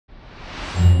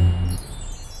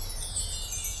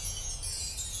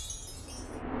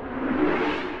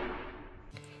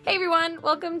Hey everyone,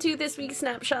 welcome to this week's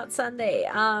Snapshot Sunday.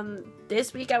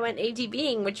 This week I went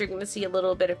ATVing, which you're going to see a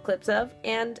little bit of clips of,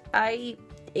 and I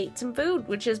ate some food,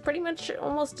 which is pretty much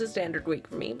almost a standard week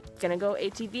for me. Gonna go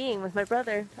ATVing with my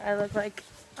brother. I look like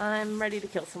I'm ready to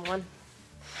kill someone.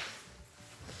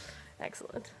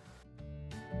 Excellent.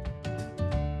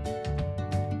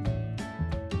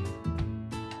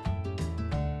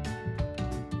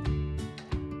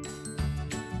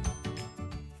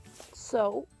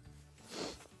 So,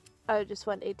 I just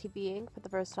went ATVing for the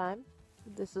first time.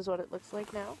 This is what it looks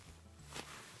like now.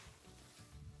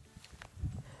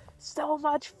 So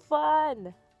much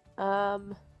fun!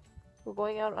 We're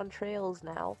going out on trails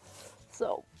now,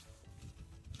 so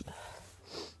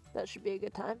that should be a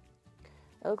good time.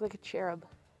 I look like a cherub.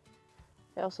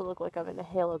 I also look like I'm in a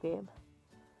Halo game.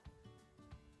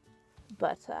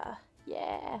 But,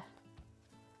 yeah.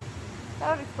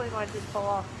 That would explain why I didn't fall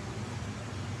off.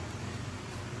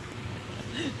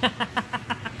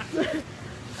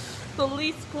 The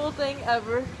least cool thing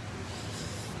ever.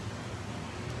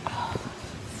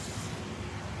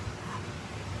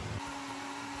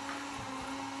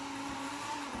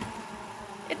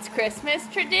 It's Christmas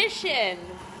tradition.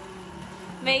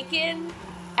 Making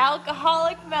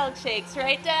alcoholic milkshakes,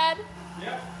 right, Dad?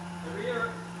 Yep, every year.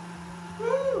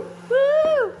 Woo!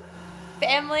 Woo!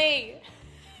 Family!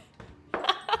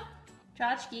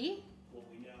 Tchotchke,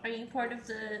 are you part of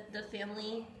the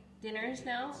family dinners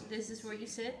now? This is where you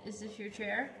sit? Is this your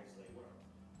chair?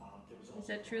 Is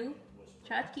that true?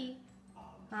 Tchotchke,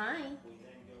 hi.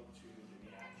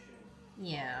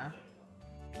 Yeah.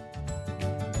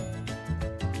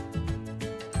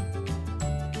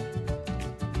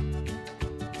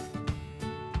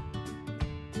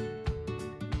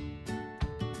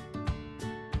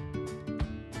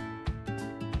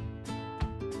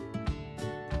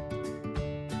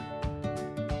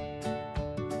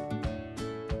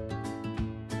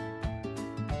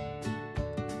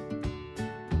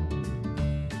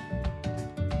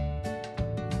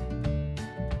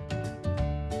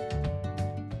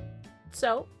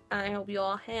 So, I hope you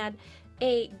all had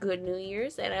a good New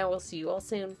Year's, and I will see you all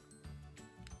soon.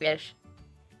 Ish.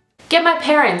 Get my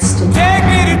parents to take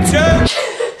me to church!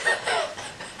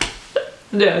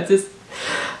 No, just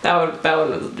that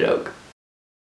one was a joke.